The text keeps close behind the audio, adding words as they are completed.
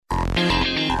Hey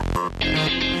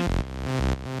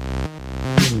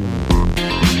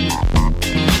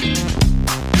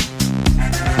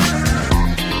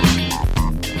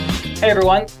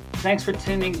everyone, thanks for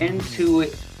tuning in to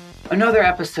another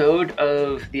episode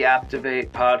of the Aptivate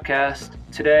podcast.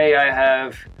 Today I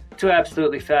have two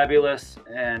absolutely fabulous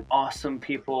and awesome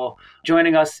people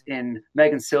joining us in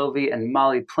Megan Sylvie and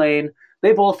Molly Plain.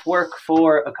 They both work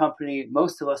for a company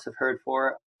most of us have heard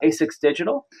for, A6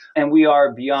 Digital, and we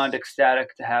are beyond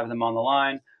ecstatic to have them on the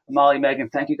line. Molly, Megan,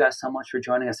 thank you guys so much for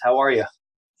joining us. How are you?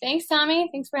 Thanks, Tommy.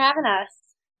 Thanks for having us.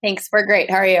 Thanks. We're great.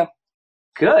 How are you?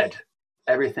 Good.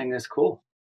 Everything is cool.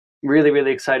 Really,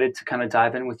 really excited to kind of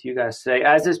dive in with you guys today.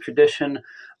 As is tradition,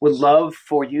 would love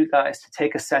for you guys to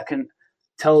take a second,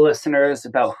 tell listeners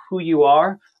about who you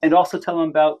are, and also tell them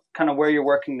about kind of where you're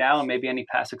working now and maybe any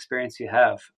past experience you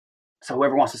have. So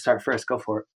whoever wants to start first, go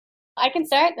for it. I can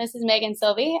start. This is Megan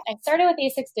Sylvie. I started with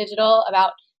A6 Digital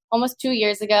about almost 2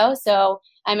 years ago. So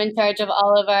I'm in charge of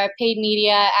all of our paid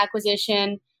media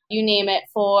acquisition, you name it,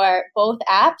 for both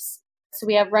apps. So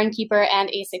we have Runkeeper and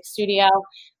A6 Studio,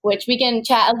 which we can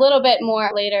chat a little bit more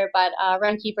later. But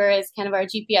Runkeeper is kind of our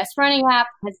GPS running app.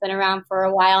 Has been around for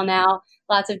a while now.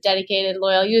 Lots of dedicated,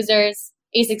 loyal users.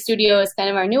 A6 Studio is kind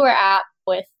of our newer app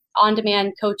with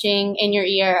on-demand coaching,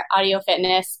 in-your-ear, audio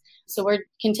fitness. So we're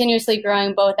continuously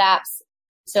growing both apps.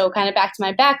 So kind of back to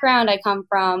my background, I come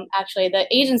from actually the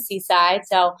agency side.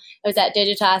 So I was at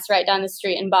Digitas right down the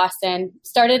street in Boston.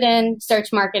 Started in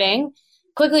search marketing.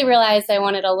 Quickly realized I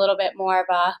wanted a little bit more of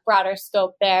a broader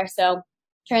scope there. So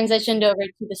transitioned over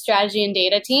to the strategy and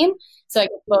data team. So I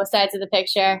get both sides of the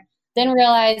picture. Then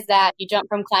realized that you jump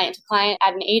from client to client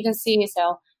at an agency.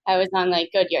 So I was on like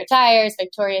Goodyear Tires,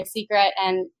 Victoria's Secret,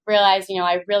 and realized,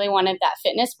 I really wanted that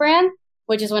fitness brand,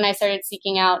 which is when I started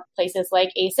seeking out places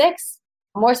like A6.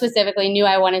 More specifically, knew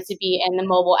I wanted to be in the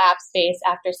mobile app space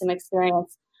after some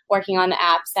experience working on the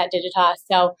apps at Digitas.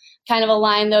 So kind of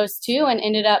aligned those two and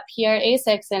ended up here at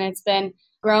A6, and it's been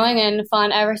growing and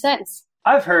fun ever since.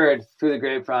 I've heard through the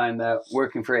grapevine that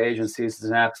working for agencies is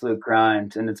an absolute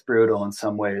grind and it's brutal in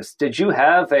some ways. Did you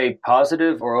have a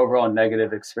positive or overall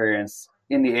negative experience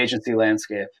in the agency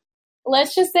landscape?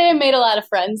 Let's just say I made a lot of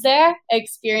friends there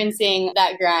experiencing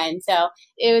that grind. So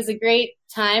it was a great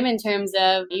time in terms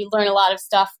of you learn a lot of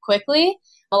stuff quickly.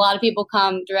 A lot of people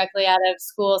come directly out of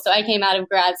school. So I came out of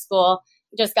grad school,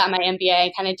 just got my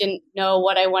MBA, kind of didn't know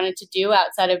what I wanted to do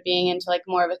outside of being into like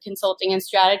more of a consulting and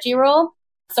strategy role.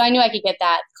 So I knew I could get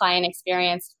that client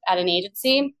experience at an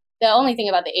agency. The only thing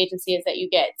about the agency is that you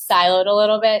get siloed a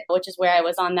little bit, which is where I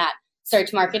was on that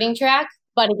search marketing track.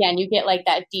 But again, you get like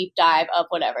that deep dive of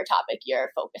whatever topic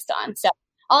you're focused on. So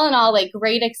all in all, like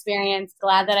great experience.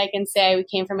 Glad that I can say we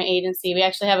came from an agency. We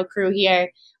actually have a crew here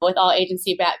with all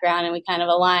agency background, and we kind of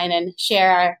align and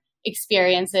share our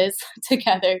experiences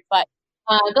together. But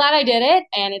glad I did it,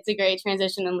 and it's a great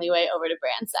transition and leeway over to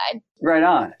brand side. Right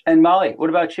on. And Molly, what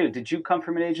about you? Did you come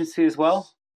from an agency as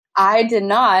well? I did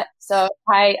not. So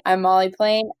hi, I'm Molly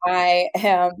Plain. I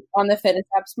am on the Fitness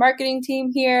Apps marketing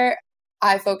team here.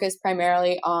 I focus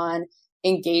primarily on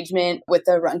engagement with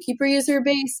the Runkeeper user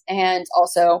base and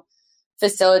also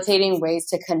facilitating ways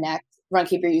to connect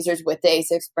Runkeeper users with the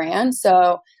A6 brand.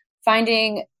 So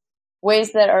finding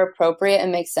ways that are appropriate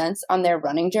and make sense on their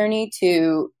running journey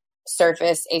to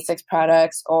surface A6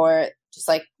 products or just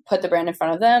like put the brand in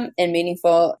front of them in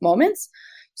meaningful moments.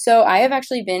 So I have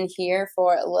actually been here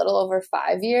for a little over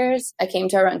 5 years. I came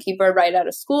to Runkeeper right out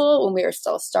of school when we were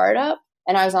still a startup,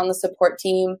 and I was on the support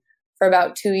team for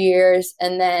about 2 years.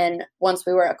 And then once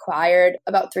we were acquired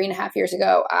about 3.5 years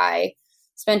ago, I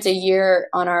spent a year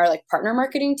on our partner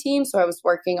marketing team. So I was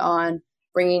working on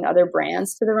bringing other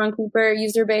brands to the Runkeeper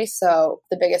user base. So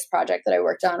the biggest project that I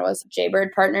worked on was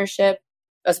Jaybird partnership,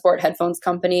 a sport headphones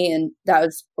company. And that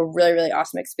was a really, really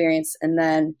awesome experience. And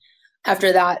then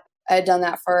after that, I had done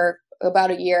that for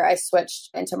about a year. I switched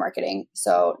into marketing.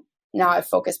 So now I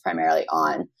focus primarily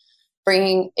on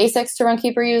bringing A6 to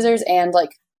Runkeeper users and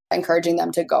encouraging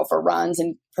them to go for runs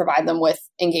and provide them with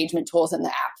engagement tools in the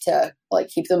app to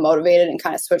keep them motivated and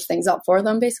kind of switch things up for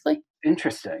them, basically.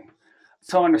 Interesting.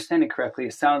 So understanding correctly,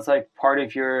 it sounds like part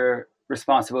of your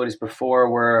responsibilities before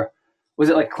was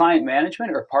it client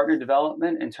management or partner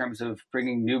development in terms of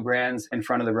bringing new brands in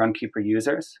front of the Runkeeper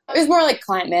users? It was more like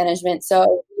client management.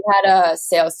 So we had a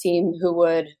sales team who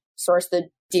would source the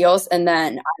deals, and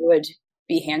then I would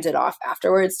be handed off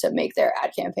afterwards to make their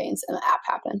ad campaigns and the app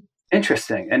happen.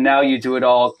 Interesting. And now you do it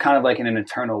all kind of in an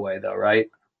internal way though, right?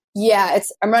 Yeah,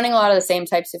 I'm running a lot of the same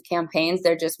types of campaigns.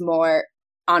 They're just more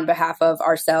on behalf of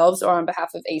ourselves or on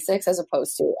behalf of A6 as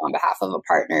opposed to on behalf of a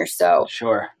partner. So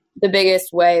sure. The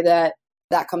biggest way that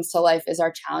that comes to life is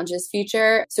our challenges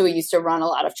feature. So we used to run a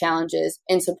lot of challenges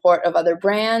in support of other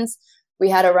brands. We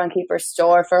had a Runkeeper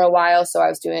store for a while, so I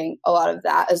was doing a lot of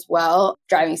that as well,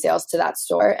 driving sales to that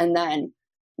store. And then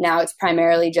now it's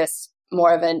primarily just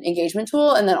more of an engagement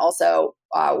tool, and then also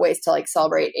ways to like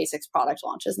celebrate ASICS product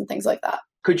launches and things like that.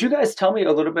 Could you guys tell me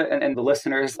a little bit, and the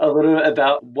listeners, a little bit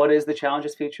about what is the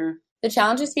challenges feature? The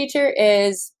challenges feature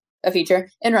is a feature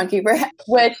in Runkeeper,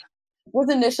 which was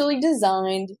initially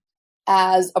designed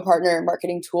as a partner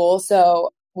marketing tool. So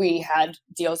we had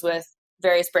deals with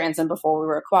various brands, and before we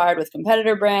were acquired with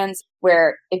competitor brands,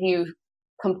 where if you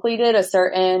completed a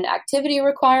certain activity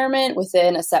requirement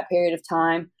within a set period of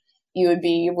time, you would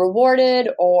be rewarded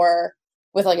or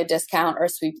with like a discount or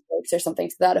sweepstakes or something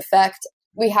to that effect.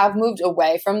 We have moved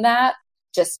away from that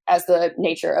just as the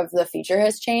nature of the feature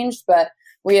has changed, but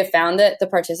we have found that the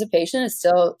participation is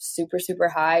still super, super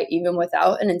high, even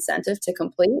without an incentive to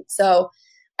complete. So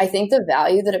I think the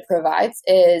value that it provides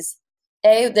is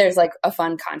there's like a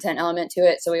fun content element to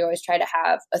it. So we always try to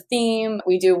have a theme.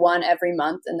 We do one every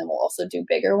month, and then we'll also do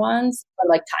bigger ones from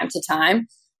like time to time.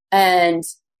 And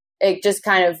it just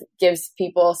kind of gives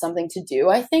people something to do,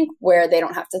 I think, where they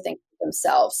don't have to think for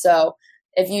themselves. So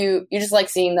if you just like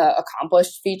seeing the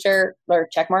accomplished feature or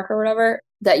check mark or whatever,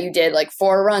 that you did like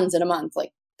 4 runs in a month,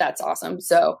 like that's awesome.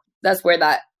 So that's where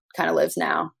that kind of lives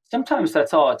now. Sometimes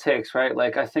that's all it takes, right?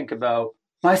 Like I think about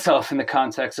myself in the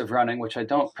context of running, which I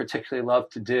don't particularly love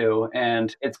to do.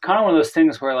 And it's kind of one of those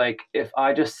things where like, if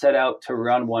I just set out to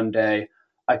run one day,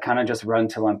 I kind of just run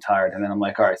till I'm tired. And then I'm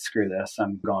like, all right, screw this.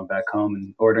 I'm going back home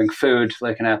and ordering food,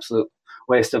 like an absolute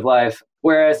waste of life.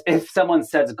 Whereas if someone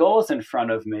sets goals in front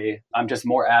of me, I'm just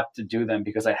more apt to do them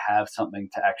because I have something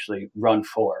to actually run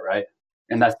for, right?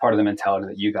 And that's part of the mentality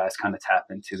that you guys kind of tap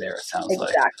into there, it sounds like.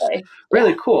 Exactly.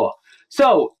 Really cool.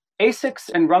 So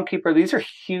ASICS and Runkeeper, these are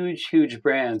huge, huge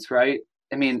brands, right?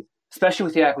 I mean, especially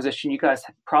with the acquisition, you guys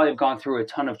probably have gone through a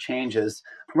ton of changes.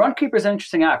 Runkeeper is an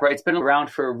interesting app, right? It's been around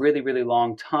for a really, really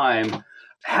long time.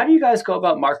 How do you guys go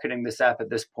about marketing this app at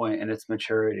this point in its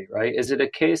maturity, right? Is it a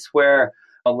case where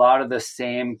a lot of the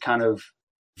same kind of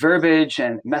verbiage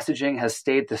and messaging has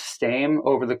stayed the same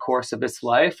over the course of its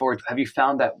life? Or have you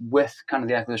found that with kind of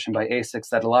the acquisition by ASICS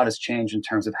that a lot has changed in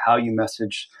terms of how you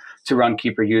message to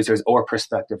Runkeeper users or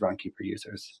prospective Runkeeper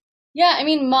users? Yeah, I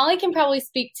mean, Molly can probably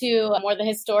speak to more of the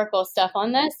historical stuff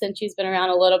on this since she's been around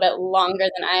a little bit longer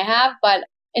than I have. But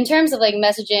in terms of like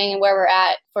messaging and where we're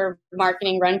at for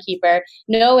marketing Runkeeper,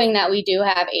 knowing that we do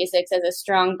have ASICS as a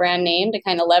strong brand name to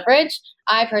kind of leverage,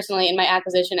 I personally, in my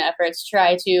acquisition efforts,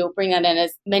 try to bring that in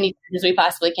as many times as we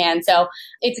possibly can. So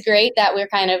it's great that we're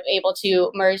kind of able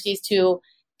to merge these two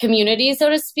communities, so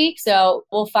to speak. So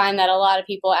we'll find that a lot of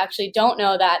people actually don't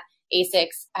know that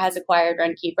ASICS has acquired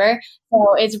Runkeeper.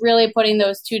 So it's really putting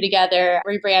those two together,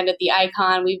 rebranded the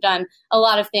icon. We've done a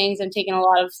lot of things and taken a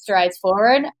lot of strides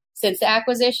forward since the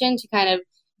acquisition to kind of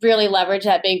really leverage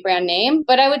that big brand name.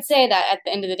 But I would say that at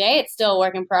the end of the day, it's still a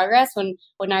work in progress.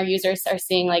 When our users are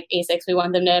seeing like ASICS, we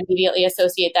want them to immediately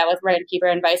associate that with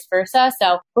Runkeeper and vice versa.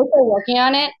 So we're still working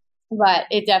on it, but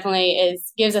it definitely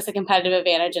gives us a competitive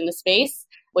advantage in the space,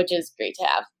 which is great to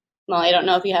have. Molly, I don't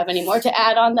know if you have any more to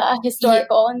add on the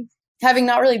historical. And having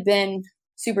not really been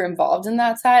super involved in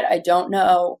that side, I don't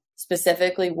know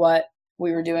specifically what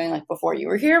we were doing like before you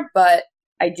were here, but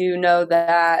I do know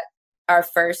that our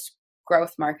first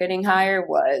growth marketing hire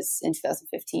was in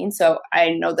 2015. So I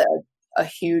know that a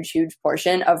huge, huge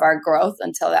portion of our growth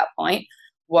until that point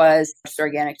was just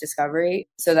organic discovery.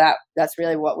 So that's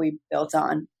really what we built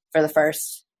on for the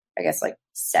first, I guess, like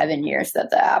 7 years that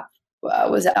the app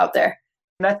was out there.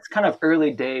 That's kind of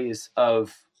early days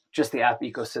of just the app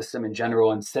ecosystem in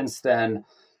general. And since then,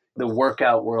 the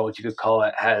workout world, you could call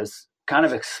it, has kind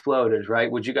of exploded,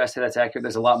 right? Would you guys say that's accurate?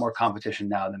 There's a lot more competition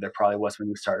now than there probably was when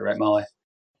you started, right, Molly?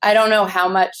 I don't know how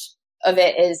much of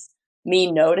it is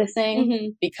me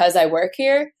noticing because I work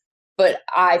here, but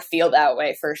I feel that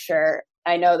way for sure.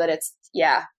 I know that it's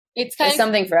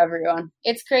something for everyone.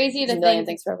 It's crazy to think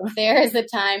things for everyone. There is a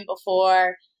time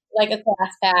before like a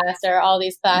class pass or all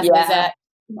these classes at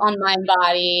on Mind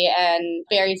Body and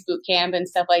Barry's Boot Camp and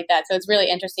stuff like that. So it's really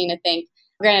interesting to think.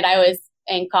 Granted, I was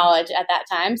in college at that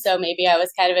time, so maybe I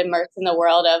was kind of immersed in the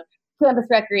world of campus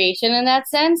recreation in that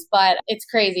sense, but it's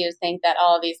crazy to think that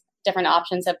all of these different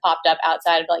options have popped up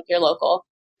outside of like your local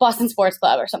Boston Sports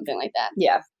Club or something like that.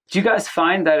 Yeah. Do you guys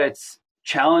find that it's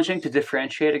challenging to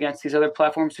differentiate against these other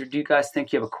platforms, or do you guys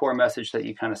think you have a core message that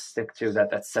you kind of stick to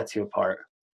that sets you apart?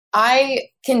 I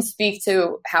can speak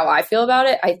to how I feel about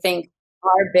it. I think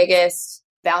our biggest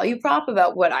value prop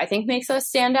about what I think makes us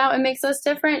stand out and makes us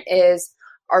different is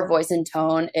our voice and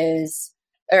tone is,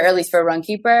 or at least for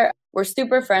Runkeeper, We're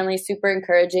super friendly, super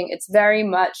encouraging. It's very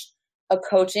much a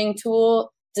coaching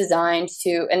tool designed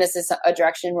to, and this is a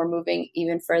direction we're moving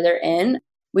even further in.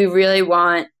 We really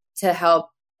want to help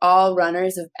all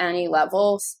runners of any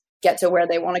levels get to where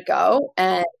they want to go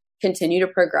and continue to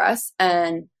progress.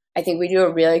 And I think we do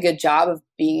a really good job of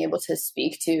being able to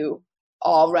speak to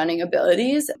all running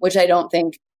abilities, which I don't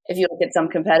think, if you look at some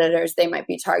competitors, they might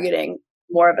be targeting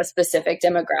more of a specific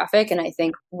demographic. And I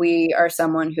think we are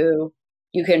someone who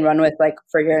you can run with like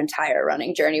for your entire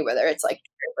running journey, whether it's like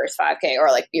your first 5K or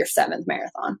like your 7th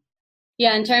marathon.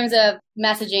 Yeah, in terms of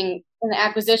messaging in the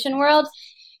acquisition world,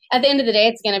 at the end of the day,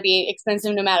 it's going to be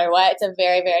expensive no matter what. It's a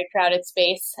very, very crowded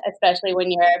space, especially when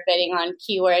you're bidding on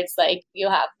keywords like you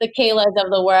have the Kaylas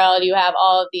of the world. You have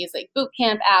all of these like boot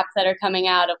camp apps that are coming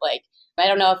out of like, I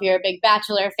don't know if you're a big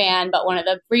Bachelor fan, but one of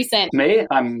the recent... Me?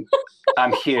 I'm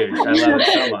huge. I love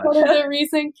it so much. One of the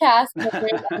recent cast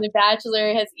members on The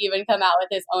Bachelor has even come out with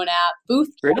his own app, Booth.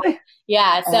 Really?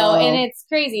 Yeah. So, and it's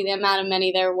crazy the amount of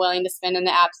money they're willing to spend in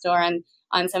the App Store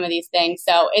on some of these things.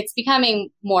 So it's becoming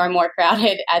more and more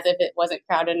crowded as if it wasn't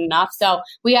crowded enough. So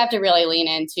we have to really lean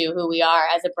into who we are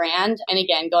as a brand. And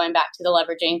again, going back to the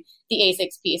leveraging the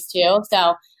ASICS piece too.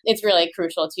 So it's really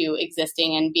crucial to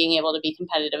existing and being able to be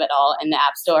competitive at all in the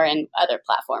App Store and other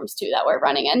platforms too that we're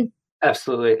running in.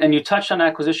 Absolutely. And you touched on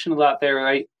acquisition a lot there,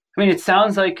 right? I mean, it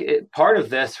sounds like part of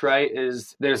this, right,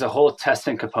 is there's a whole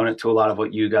testing component to a lot of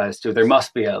what you guys do. There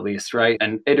must be at least, right?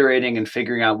 And iterating and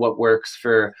figuring out what works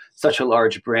for such a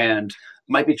large brand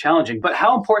might be challenging. But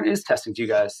how important is testing to you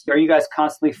guys? Are you guys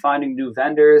constantly finding new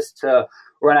vendors to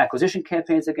run acquisition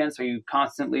campaigns against? Are you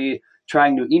constantly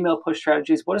trying new email push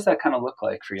strategies? What does that kind of look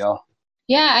like for y'all?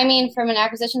 Yeah, I mean, from an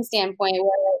acquisition standpoint,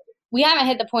 we haven't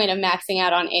hit the point of maxing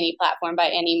out on any platform by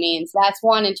any means. That's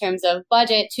one, in terms of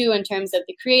budget, two, in terms of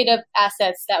the creative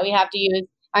assets that we have to use.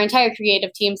 Our entire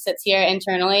creative team sits here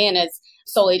internally and is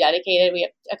solely dedicated. We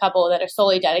have a couple that are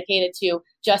solely dedicated to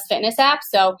just fitness apps.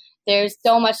 So there's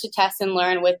so much to test and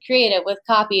learn with creative, with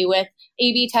copy, with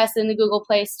A/B tests in the Google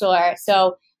Play Store.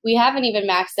 So we haven't even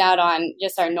maxed out on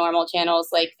just our normal channels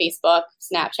like Facebook,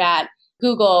 Snapchat,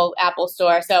 Google, Apple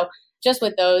Store. So just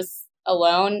with those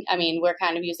alone, I mean, we're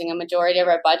kind of using a majority of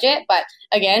our budget. But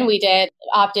again, we did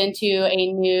opt into a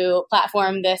new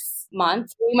platform this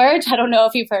month, Remerge. I don't know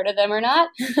if you've heard of them or not.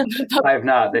 I have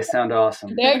not. They sound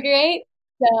awesome. They're great.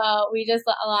 So we just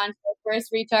launched our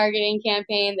first retargeting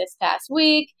campaign this past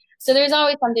week. So there's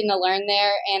always something to learn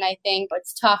there. And I think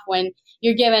it's tough when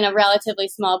you're given a relatively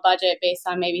small budget based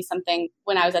on maybe something.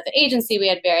 When I was at the agency, we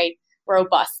had very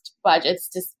robust budgets,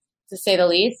 to say the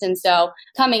least. And so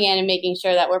coming in and making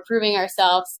sure that we're proving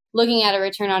ourselves, looking at a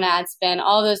return on ad spend,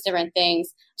 all those different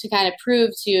things to kind of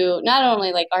prove to not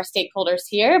only like our stakeholders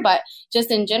here, but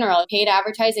just in general, paid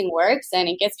advertising works and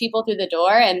it gets people through the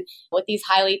door. And with these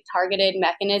highly targeted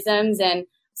mechanisms and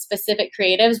specific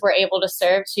creatives, we're able to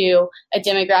serve to a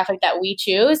demographic that we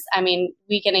choose. I mean,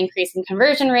 we can increase in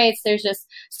conversion rates. There's just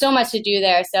so much to do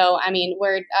there. So, I mean,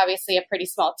 we're obviously a pretty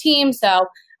small team. So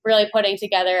really putting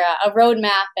together a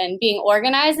roadmap and being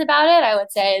organized about it, I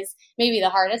would say, is maybe the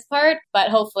hardest part. But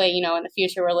hopefully, you know, in the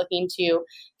future, we're looking to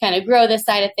kind of grow this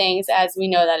side of things, as we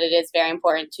know that it is very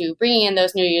important to bringing in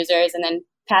those new users and then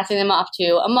passing them off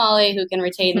to a Molly who can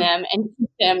retain them and keep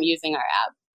them using our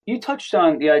app. You touched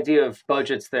on the idea of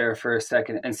budgets there for a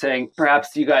second and saying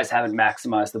perhaps you guys haven't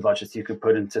maximized the budgets you could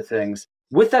put into things.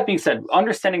 With that being said,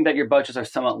 understanding that your budgets are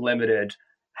somewhat limited,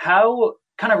 how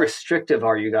kind of restrictive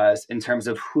are you guys in terms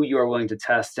of who you are willing to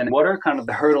test, and what are kind of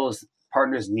the hurdles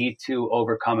partners need to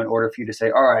overcome in order for you to say,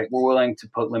 all right, we're willing to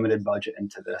put limited budget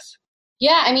into this?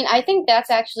 Yeah, I mean, I think that's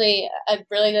actually a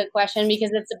really good question, because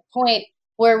it's a point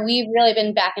where we've really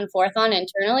been back and forth on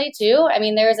internally too. I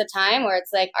mean, there was a time where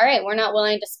it's like, all right, we're not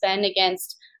willing to spend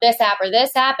against this app or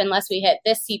this app unless we hit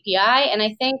this CPI. And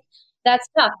I think that's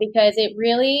tough because it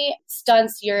really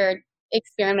stunts your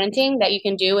experimenting that you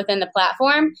can do within the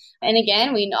platform. And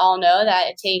again, we all know that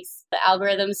it takes the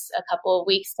algorithms a couple of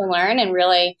weeks to learn and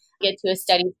really get to a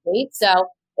steady state. So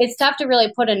it's tough to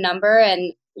really put a number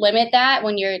and limit that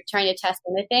when you're trying to test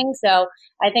anything. So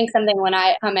I think something when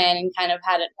I come in and kind of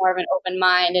had more of an open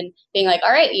mind and being like,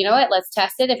 all right, you know what, let's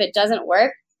test it. If it doesn't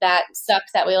work, that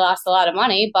sucks that we lost a lot of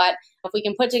money. But if we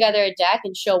can put together a deck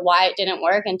and show why it didn't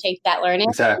work and take that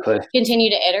learning, continue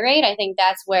to iterate, I think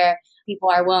that's where people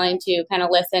are willing to kind of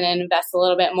listen and invest a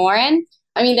little bit more in.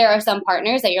 I mean, there are some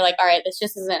partners that you're like, all right, this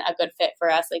just isn't a good fit for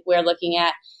us. Like we're looking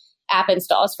at app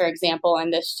installs, for example,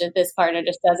 and this partner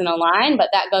just doesn't align, but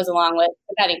that goes along with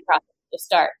the vetting process to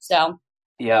start. So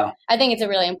Yeah. I think it's a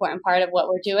really important part of what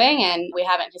we're doing, and we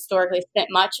haven't historically spent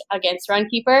much against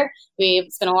Runkeeper.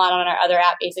 We've spent a lot on our other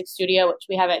app, ASIC Studio, which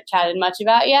we haven't chatted much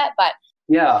about yet, but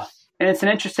Yeah. And it's an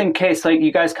interesting case. Like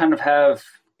you guys kind of have,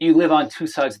 you live on two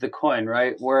sides of the coin,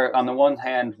 right? Where on the one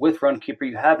hand, with Runkeeper,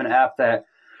 you have an app that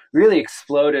really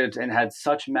exploded and had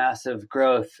such massive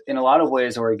growth in a lot of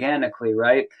ways organically,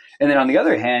 right? And then on the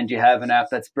other hand, you have an app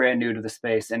that's brand new to the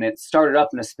space and it started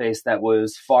up in a space that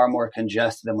was far more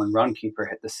congested than when Runkeeper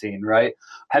hit the scene, right?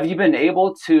 Have you been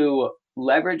able to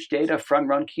leverage data from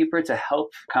Runkeeper to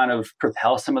help kind of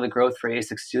propel some of the growth for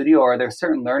ASIC Studio? Or are there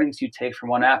certain learnings you take from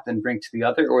one app and bring to the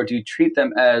other? Or do you treat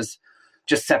them as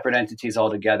just separate entities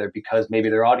altogether because maybe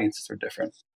their audiences are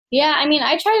different? yeah, I mean,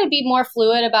 I try to be more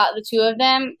fluid about the two of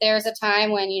them. There was a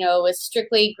time when, it was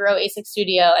strictly grow ASIC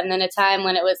Studio, and then a time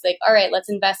when it was like, all right, let's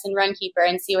invest in Runkeeper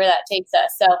and see where that takes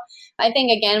us. So I think,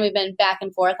 again, we've been back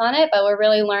and forth on it, but we're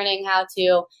really learning how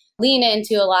to lean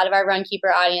into a lot of our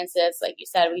Runkeeper audiences. Like you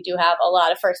said, we do have a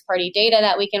lot of first-party data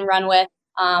that we can run with,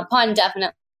 pun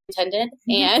definitely intended,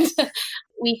 and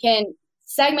we can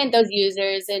segment those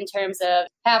users in terms of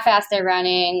how fast they're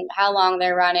running, how long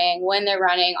they're running, when they're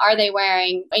running, are they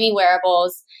wearing any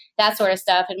wearables, that sort of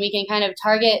stuff. And we can kind of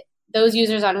target those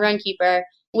users on Runkeeper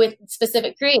with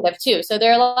specific creative too. So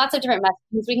there are lots of different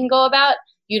methods we can go about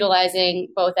utilizing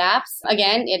both apps.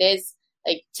 Again, it is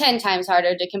like 10 times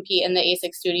harder to compete in the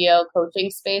ASIC Studio coaching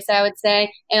space, I would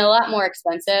say, and a lot more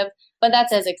expensive, but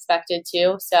that's as expected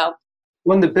too. So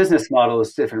when the business model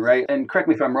is different, right? And correct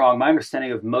me if I'm wrong, my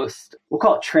understanding of most, we'll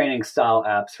call it training style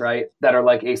apps, right? That are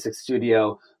like ASIC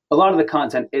Studio, a lot of the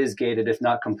content is gated, if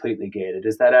not completely gated.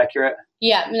 Is that accurate?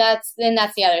 Yeah, that's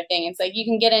the other thing. It's like you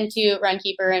can get into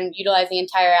Runkeeper and utilize the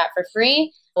entire app for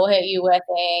free. We'll hit you with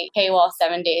a paywall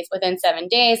 7 days, within 7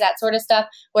 days, that sort of stuff.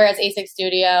 Whereas ASIC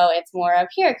Studio, it's more of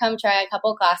here, come try a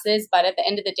couple classes. But at the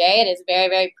end of the day, it is very,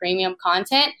 very premium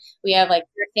content. We have like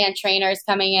first-hand trainers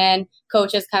coming in,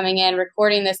 coaches coming in,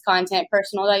 recording this content,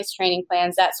 personalized training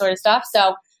plans, that sort of stuff.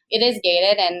 So it is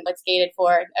gated, and it's gated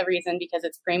for a reason because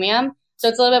it's premium. So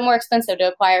it's a little bit more expensive to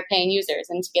acquire paying users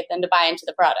and to get them to buy into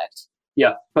the product.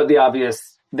 Yeah, but the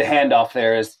handoff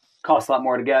there is costs a lot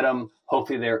more to get them.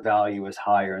 Hopefully their value is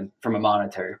higher and from a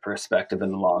monetary perspective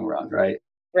in the long run, right?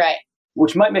 Right.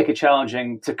 Which might make it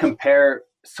challenging to compare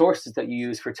sources that you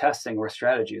use for testing or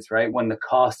strategies, right? When the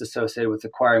cost associated with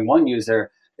acquiring one user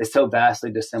is so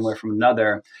vastly dissimilar from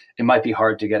another, it might be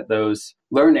hard to get those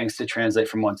learnings to translate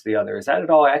from one to the other. Is that at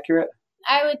all accurate?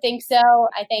 I would think so.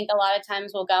 I think a lot of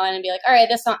times we'll go in and be like, all right,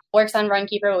 this works on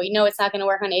Runkeeper, but we know it's not going to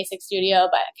work on ASIC Studio.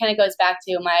 But it kind of goes back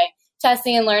to my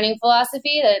testing and learning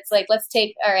philosophy that it's like, let's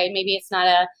take, all right, maybe it's not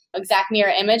a exact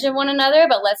mirror image of one another,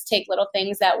 but let's take little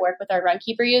things that work with our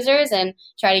Runkeeper users and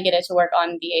try to get it to work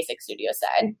on the ASIC Studio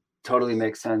side. Totally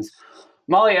makes sense.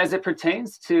 Molly, as it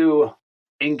pertains to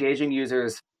engaging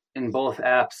users in both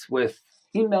apps with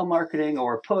email marketing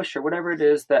or push or whatever it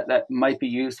is that might be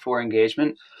used for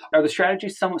engagement, are the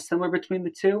strategies somewhat similar between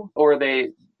the two, or are they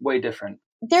way different?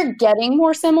 They're getting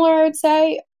more similar, I would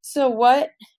say. So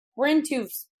what we're into,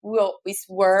 we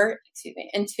were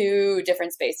in two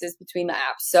different spaces between the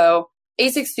apps. So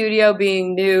ASIC Studio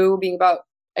being new, being about,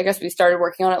 I guess we started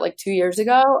working on it like 2 years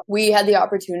ago. We had the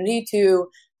opportunity to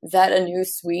vet a new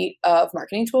suite of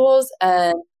marketing tools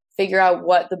and figure out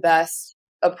what the best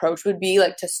approach would be,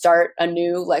 like to start a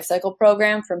new lifecycle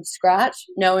program from scratch,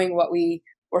 knowing what we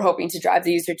were hoping to drive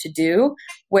the user to do.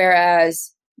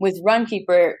 Whereas with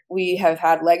Runkeeper, we have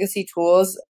had legacy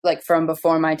tools like from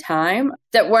before my time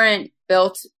that weren't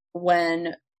built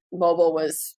when mobile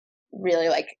was really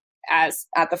like as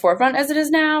at the forefront as it is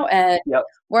now, and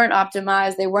weren't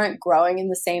optimized. They weren't growing in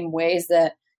the same ways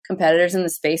that competitors in the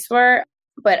space were,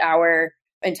 but our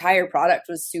entire product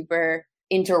was super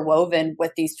interwoven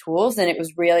with these tools, and it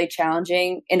was really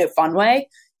challenging in a fun way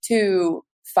to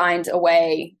find a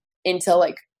way into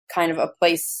like kind of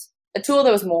a tool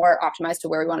that was more optimized to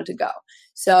where we wanted to go.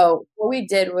 So what we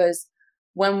did was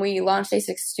when we launched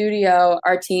ASIC Studio,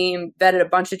 our team vetted a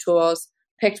bunch of tools,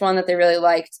 picked one that they really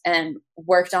liked, and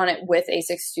worked on it with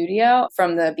ASIC Studio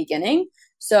from the beginning.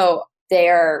 So they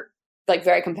are like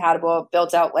very compatible,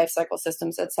 built out lifecycle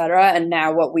systems, etc. And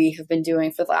now what we have been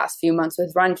doing for the last few months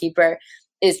with Runkeeper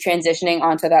is transitioning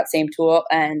onto that same tool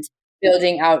and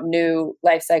building out new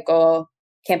lifecycle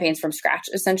campaigns from scratch,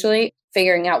 essentially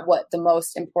figuring out what the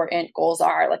most important goals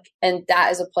are. Like, and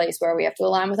that is a place where we have to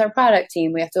align with our product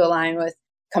team. We have to align with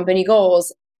company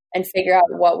goals and figure out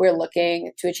what we're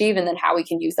looking to achieve and then how we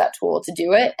can use that tool to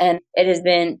do it. And it has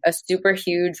been a super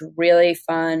huge, really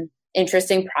fun,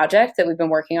 interesting project that we've been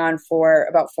working on for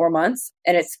about 4 months.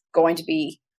 And it's going to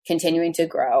be continuing to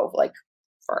grow like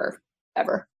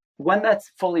forever. when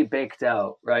that's fully baked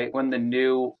out, right? When the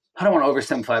new, I don't want to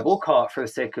oversimplify, but we'll call it for the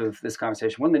sake of this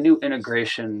conversation, when the new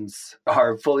integrations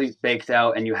are fully baked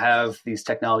out and you have these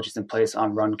technologies in place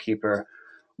on Runkeeper,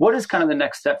 what is kind of the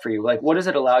next step for you? Like, what does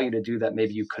it allow you to do that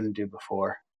maybe you couldn't do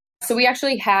before? So we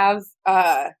actually have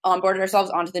onboarded ourselves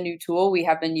onto the new tool. We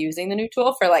have been using the new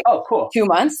tool for like cool. 2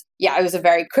 months. Yeah, it was a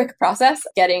very quick process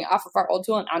getting off of our old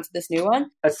tool and onto this new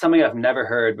one. That's something I've never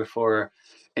heard before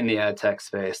in the ad tech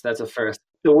space. That's a first.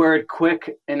 The word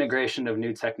quick integration of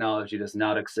new technology does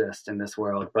not exist in this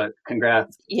world, but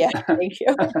congrats. Yeah, thank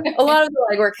you. A lot of the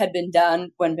legwork had been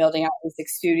done when building out A6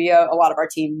 Studio. A lot of our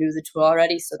team knew the tool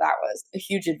already, so that was a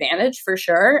huge advantage for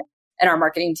sure. And our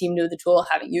marketing team knew the tool,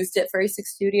 having used it for A6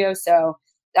 Studio. So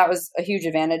that was a huge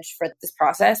advantage for this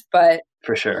process. But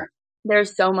for sure,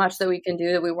 there's so much that we can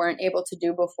do that we weren't able to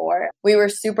do before. We were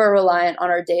super reliant on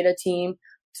our data team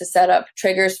to set up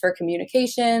triggers for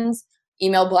communications,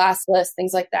 email blast lists,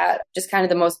 things like that. Just kind of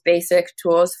the most basic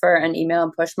tools for an email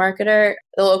and push marketer.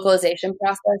 The localization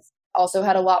process also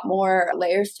had a lot more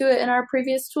layers to it in our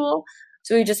previous tool.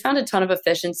 So we just found a ton of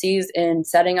efficiencies in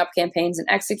setting up campaigns and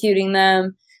executing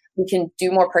them. We can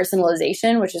do more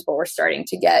personalization, which is what we're starting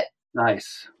to get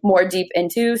more deep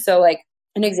into. So like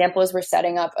an example is we're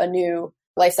setting up a new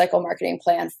lifecycle marketing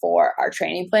plan for our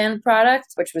training plan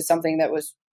product, which was something that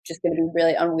was just going to be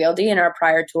really unwieldy in our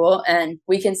prior tool. And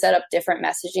we can set up different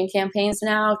messaging campaigns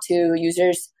now to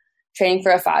users training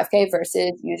for a 5K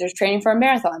versus users training for a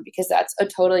marathon, because that's a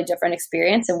totally different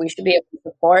experience. And we should be able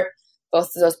to support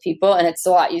both of those people. And it's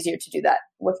a lot easier to do that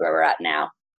with where we're at now.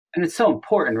 And it's so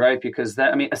important, right? Because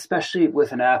that, I mean, especially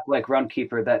with an app like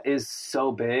Runkeeper that is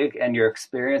so big and your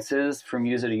experiences from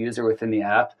user to user within the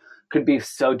app could be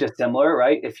so dissimilar,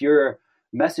 right? If your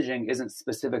messaging isn't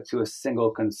specific to a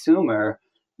single consumer,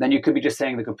 then you could be just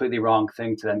saying the completely wrong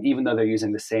thing to them, even though they're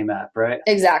using the same app, right?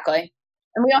 Exactly.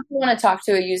 And we also want to talk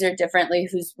to a user differently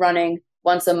who's running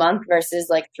once a month versus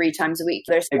like 3 times a week.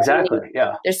 There's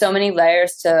so many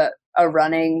layers to a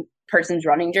person's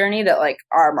running journey that like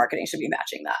our marketing should be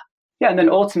matching that. Yeah. And then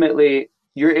ultimately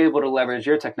you're able to leverage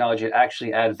your technology to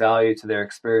actually add value to their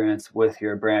experience with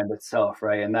your brand itself,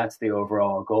 right? And that's the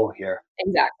overall goal here.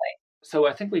 Exactly. So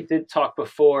I think we did talk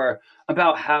before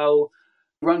about how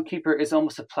Runkeeper is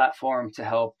almost a platform to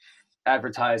help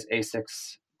advertise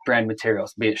ASICS brand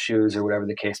materials, be it shoes or whatever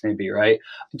the case may be, right?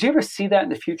 Do you ever see that in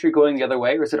the future going the other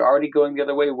way? Or is it already going the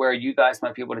other way where you guys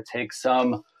might be able to take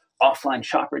some offline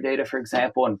shopper data, for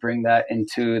example, and bring that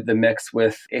into the mix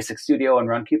with A6 Studio and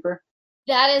Runkeeper?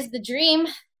 That is the dream.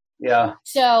 Yeah.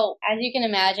 So as you can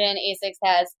imagine, A6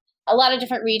 has a lot of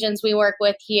different regions we work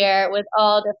with here with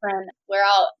we're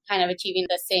all kind of achieving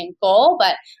the same goal,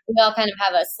 but we all kind of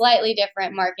have a slightly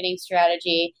different marketing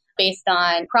strategy based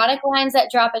on product lines that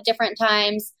drop at different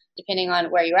times, depending on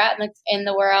where you're at in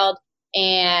the world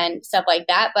and stuff like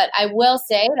that. But I will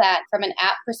say that from an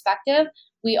app perspective,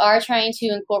 we are trying to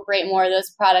incorporate more of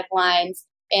those product lines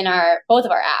in both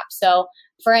of our apps. So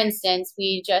for instance,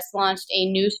 we just launched a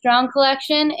New Strong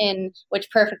collection which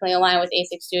perfectly aligned with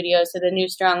A6 Studio. So the New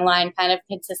Strong line kind of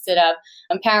consisted of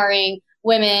empowering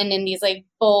women in these like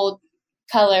bold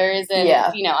colors. And,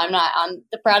 I'm not on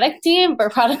the product team or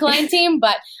product line team,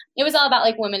 but it was all about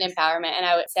like women empowerment. And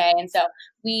I would say, and so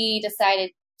we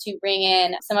decided to bring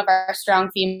in some of our strong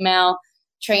female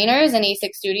trainers in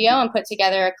A6 Studio and put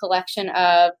together a collection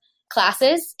of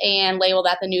classes and label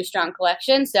that the New Strong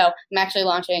collection. So I'm actually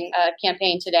launching a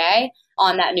campaign today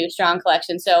on that New Strong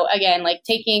collection. So again, like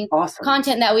taking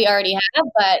content that we already have,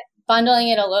 but bundling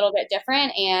it a little bit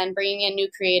different and bringing in new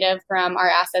creative from our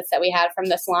assets that we had from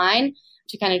this line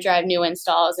to kind of drive new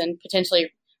installs and potentially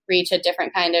reach a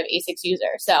different kind of A6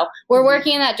 user. So we're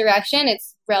working in that direction.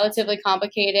 It's relatively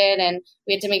complicated and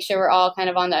we had to make sure we're all kind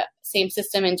of on the same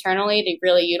system internally to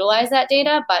really utilize that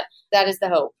data, but that is the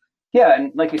hope. Yeah,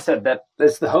 and like you said,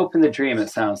 that's the hope and the dream, it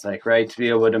sounds like, right? To be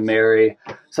able to marry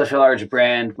such a large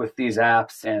brand with these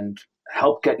apps and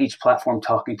help get each platform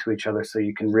talking to each other so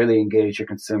you can really engage your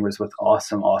consumers with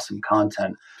awesome, awesome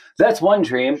content. That's one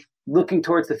dream. Looking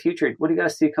towards the future, what do you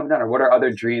guys see coming down? Or what are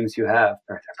other dreams you have,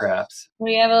 perhaps?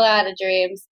 We have a lot of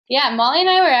dreams. Yeah, Molly and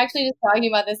I were actually just talking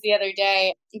about this the other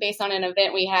day based on an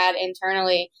event we had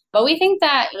internally. But we think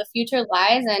that the future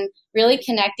lies in really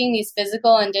connecting these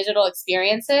physical and digital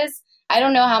experiences. I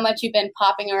don't know how much you've been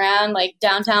popping around like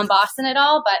downtown Boston at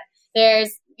all, but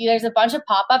there's a bunch of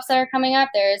pop-ups that are coming up.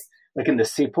 There's like in the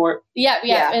Seaport? Yeah,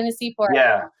 in the Seaport.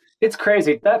 Yeah, it's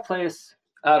crazy. That place,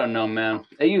 I don't know, man.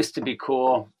 It used to be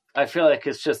cool. I feel like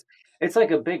it's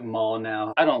like a big mall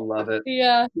now. I don't love it.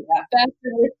 Yeah. Back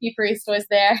when Whiskey Priest was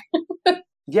there.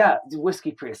 Yeah, the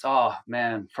Whiskey Priest. Oh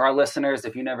man, for our listeners,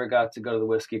 if you never got to go to the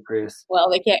Whiskey Priest, well,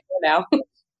 they can't go now.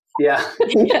 yeah,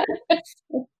 Yeah.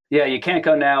 yeah, you can't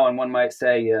go now, and one might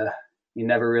say you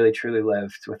never really truly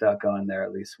lived without going there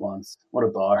at least once. What a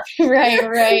bar! Right.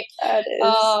 That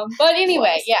is. But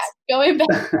anyway, yeah, going back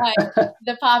to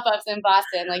the pop-ups in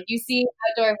Boston, like you see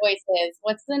Outdoor Voices.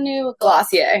 What's the new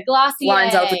Glossier. Glossier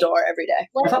Lines out the door every day.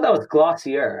 I thought that was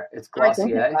Glossier. It's I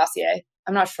think Glossier. it's Glossier.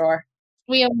 I'm not sure.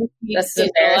 We only see That's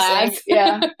digital embarrassing. ads.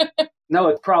 Yeah. No,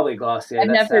 it's probably Glossier. I've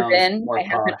That never sounds been. more I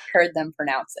haven't posh. heard them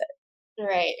pronounce it.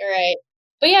 Right.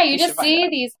 But yeah, you We just should find see out.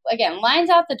 these, again, lines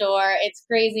out the door. It's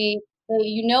crazy.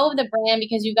 You know the brand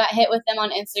because you got hit with them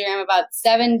on Instagram about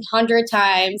 700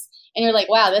 times. And you're like,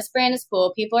 wow, this brand is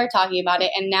cool. People are talking about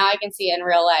it. And now I can see it in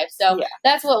real life. So Yeah.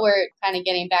 that's what we're kind of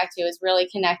getting back to, is really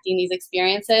connecting these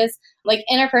experiences. Like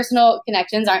interpersonal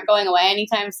connections aren't going away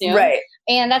anytime soon. Right.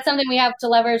 And that's something we have to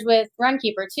leverage with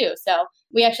Runkeeper too. So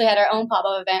we actually had our own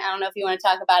pop-up event. I don't know if you want to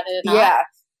talk about it or not. Yeah.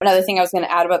 Another thing I was going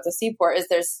to add about the Seaport is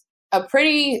there's a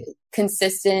pretty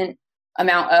consistent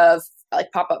amount of like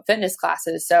pop-up fitness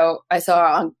classes. So I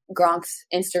saw on Gronk's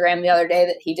Instagram the other day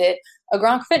that he did a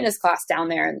Gronk fitness class down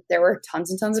there, and there were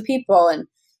tons and tons of people. And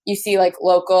you see like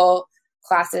local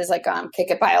classes like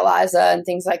Kick It by Eliza and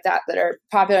things like that are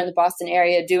popular in the Boston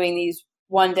area, doing these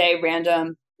one-day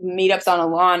random meetups on a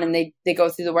lawn, and they go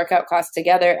through the workout class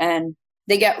together, and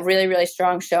they get really, really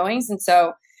strong showings. And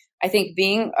so I think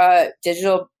being a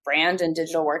digital brand and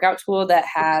digital workout tool that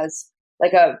has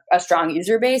like a strong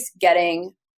user base,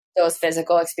 getting those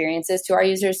physical experiences to our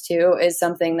users too is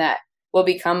something that will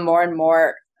become more and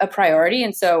more a priority.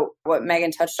 And so what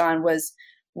Megan touched on was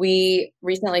we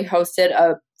recently hosted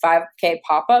a 5K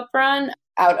pop-up run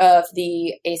out of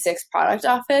the ASICS product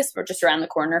office. We're just around the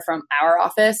corner from our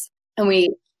office. And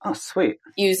we Oh, sweet.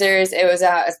 users, it was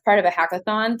as part of a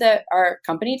hackathon that our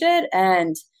company did.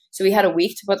 And so we had a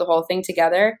week to put the whole thing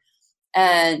together.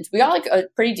 And we got like a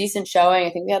pretty decent showing. I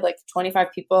think we had like 25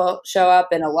 people show up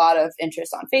and a lot of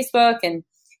interest on Facebook and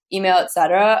email,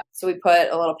 etc. So we put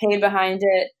a little paid behind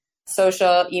it,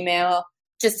 social, email,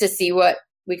 just to see what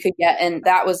we could get. And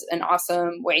that was an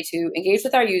awesome way to engage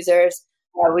with our users.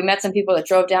 We met some people that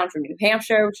drove down from New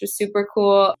Hampshire, which was super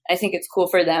cool. I think it's cool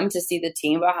for them to see the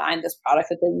team behind this product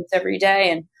that they use every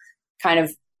day and kind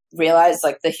of realize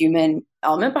like the human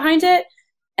element behind it.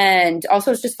 And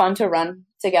also it's just fun to run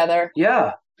together.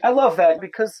 Yeah, I love that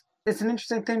because it's an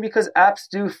interesting thing because apps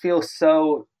do feel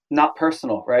so not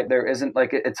personal, right? There isn't like,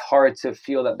 it's hard to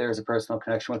feel that there's a personal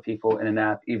connection with people in an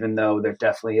app, even though there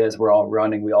definitely is. We're all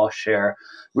running. We all share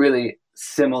really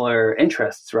similar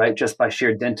interests, right? Just by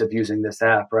sheer dint of using this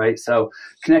app, right? So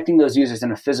connecting those users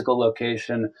in a physical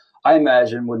location, I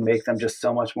imagine would make them just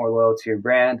so much more loyal to your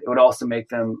brand. It would also make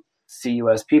them see you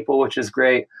as people, which is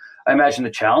great. I imagine the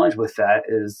challenge with that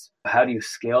is how do you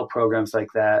scale programs like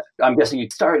that? I'm guessing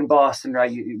you'd start in Boston,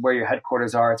 right? Where your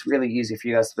headquarters are. It's really easy for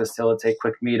you guys to facilitate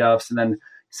quick meetups and then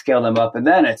scale them up. And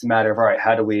then it's a matter of, all right,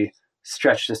 how do we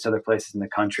stretch this to other places in the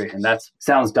country? And that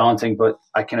sounds daunting, but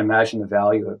I can imagine the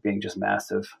value of it being just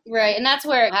massive. Right. And that's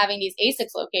where having these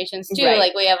ASICS locations too, Right.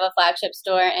 like we have a flagship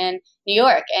store in New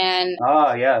York, and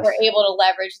Ah, yes. we're able to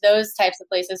leverage those types of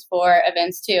places for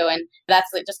events too. And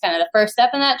that's like just kind of the first step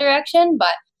in that direction,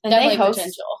 but And definitely they host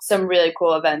potential. some really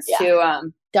cool events Yeah.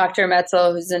 too. Dr.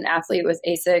 Metzel, who's an athlete with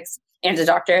ASICS and a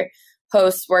doctor,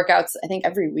 hosts workouts, I think,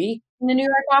 every week in the New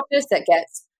York office that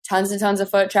gets tons and tons of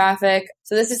foot traffic.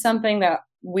 So this is something that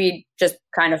we just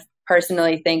kind of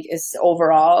personally think is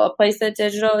overall a place that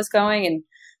digital is going. And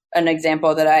an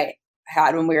example that I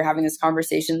had when we were having this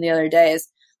conversation the other day is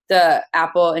the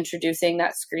Apple introducing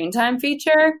that screen time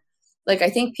feature. Like, I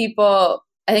think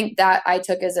that I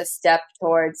took as a step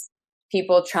towards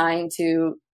people trying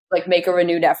to like make a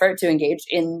renewed effort to engage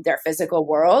in their physical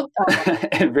world.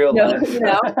 In real life.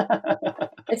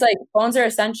 It's like phones are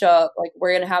essential. Like,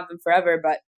 we're going to have them forever,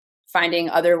 but finding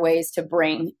other ways to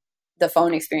bring the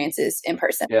phone experiences in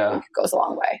person goes a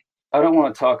long way. I don't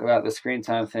want to talk about the screen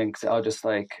time thing because I'll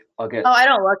get. Oh, I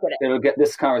don't look at it.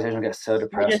 This conversation will get so I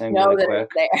just depressing know really that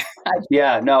quick. it's there.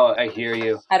 Yeah, no, I hear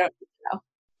you. I don't.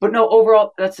 But no,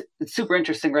 overall, it's super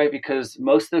interesting, right? Because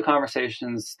most of the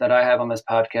conversations that I have on this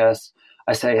podcast,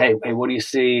 I say, hey, what do you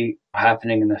see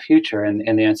happening in the future? And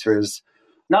the answer is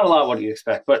not a lot of what you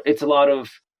expect, but it's a lot of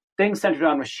things centered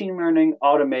on machine learning,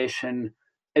 automation,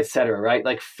 et cetera, right?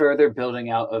 Like further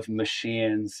building out of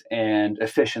machines and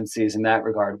efficiencies in that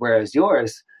regard. Whereas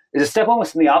yours is a step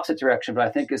almost in the opposite direction, but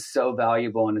I think is so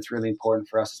valuable. And it's really important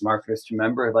for us as marketers to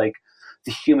remember like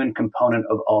the human component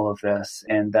of all of this,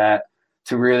 and that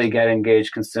to really get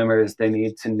engaged consumers, they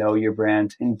need to know your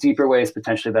brand in deeper ways,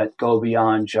 potentially that go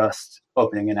beyond just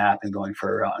opening an app and going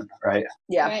for a run, right?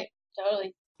 Yeah. Right.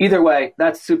 Totally. Either way,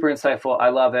 that's super insightful. I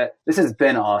love it. This has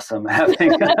been awesome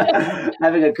having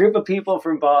a group of people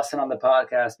from Boston on the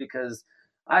podcast, because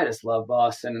I just love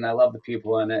Boston and I love the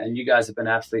people in it. And you guys have been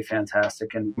absolutely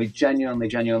fantastic. And we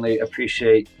genuinely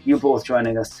appreciate you both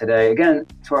joining us today. Again,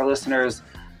 to our listeners,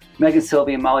 Megan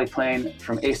Sylvie and Molly Plain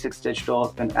from A6 Digital,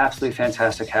 it's been absolutely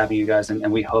fantastic having you guys.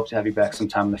 And we hope to have you back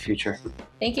sometime in the future.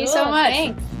 Thank you so much.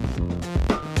 Thanks.